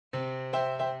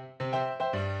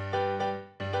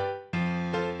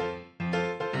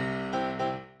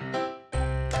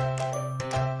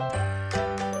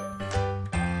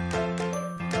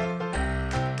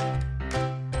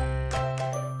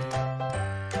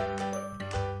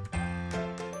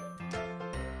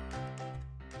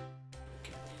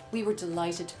We were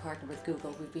delighted to partner with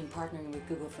Google. We've been partnering with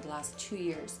Google for the last 2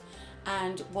 years.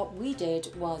 And what we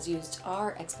did was used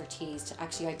our expertise to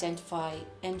actually identify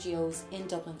NGOs in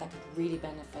Dublin that could really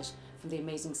benefit from the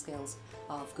amazing skills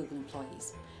of Google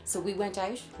employees. So we went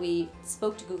out, we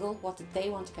spoke to Google, what did they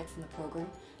want to get from the programme,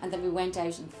 and then we went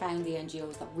out and found the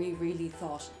NGOs that we really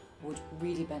thought would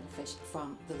really benefit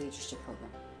from the leadership programme.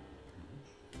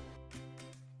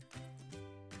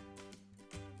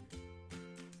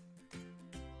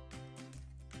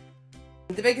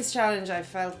 The biggest challenge I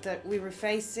felt that we were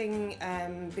facing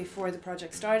before the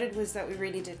project started was that we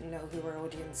really didn't know who our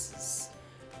audiences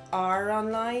are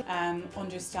online.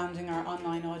 Understanding our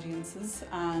online audiences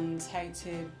and how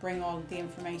to bring all the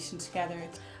information together.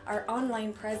 Our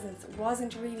online presence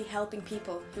wasn't really helping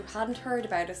people who hadn't heard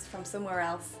about us from somewhere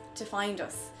else to find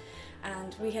us.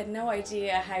 And we had no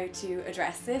idea how to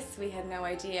address this. We had no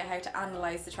idea how to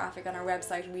analyse the traffic on our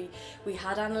website. We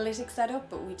had analytics set up,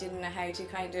 but we didn't know how to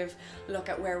kind of look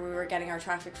at where we were getting our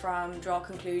traffic from, draw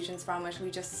conclusions from it.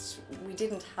 We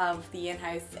didn't have the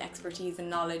in-house expertise and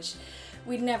knowledge.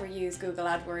 We'd never used Google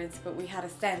AdWords, but we had a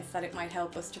sense that it might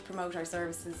help us to promote our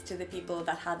services to the people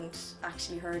that hadn't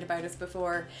actually heard about us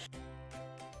before.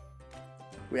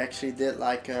 We actually did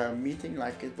like a meeting,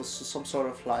 like it was some sort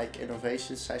of like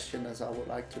innovation session, as I would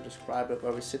like to describe it,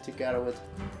 where we sit together with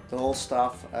the whole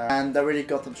staff and that really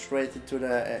got them straight into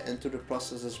the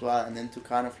process as well, and into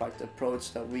kind of like the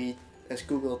approach that we as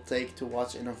Google take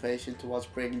towards innovation, towards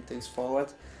bringing things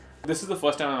forward. This is the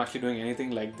first time I'm actually doing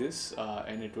anything like this,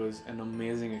 and it was an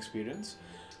amazing experience.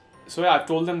 So yeah, I've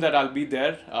told them that I'll be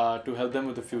there to help them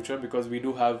with the future, because we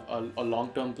do have a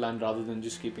long-term plan rather than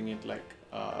just keeping it like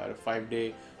a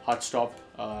 5-day hard stop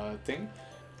thing.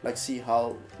 Like see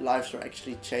how lives are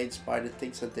actually changed by the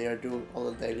things that they are doing on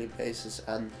a daily basis,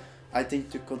 and I think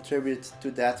to contribute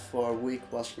to that for a week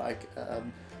was like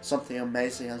something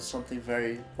amazing and something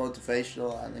very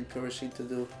motivational and encouraging to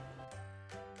do.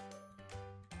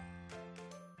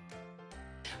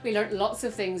 We learnt lots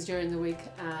of things during the week.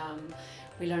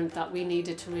 We learned that we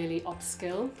needed to really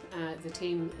upskill the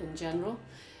team in general.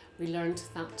 We learned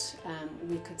that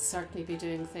we could certainly be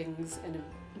doing things in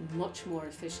a much more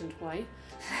efficient way.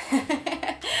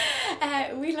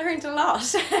 We learned a lot.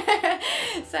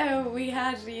 So we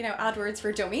had, AdWords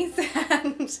for Dummies,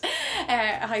 and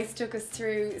Heist took us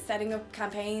through setting up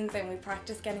campaigns, and we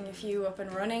practiced getting a few up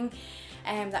and running.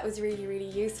 That was really, really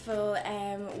useful.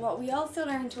 What we also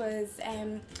learned was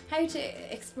how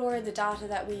to explore the data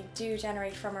that we do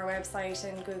generate from our website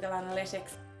and Google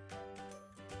Analytics.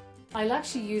 I'll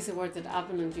actually use a word that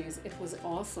Avalon used. It was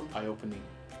awesome. Eye-opening.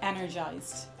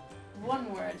 Energised. One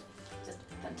word, just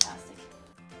fantastic.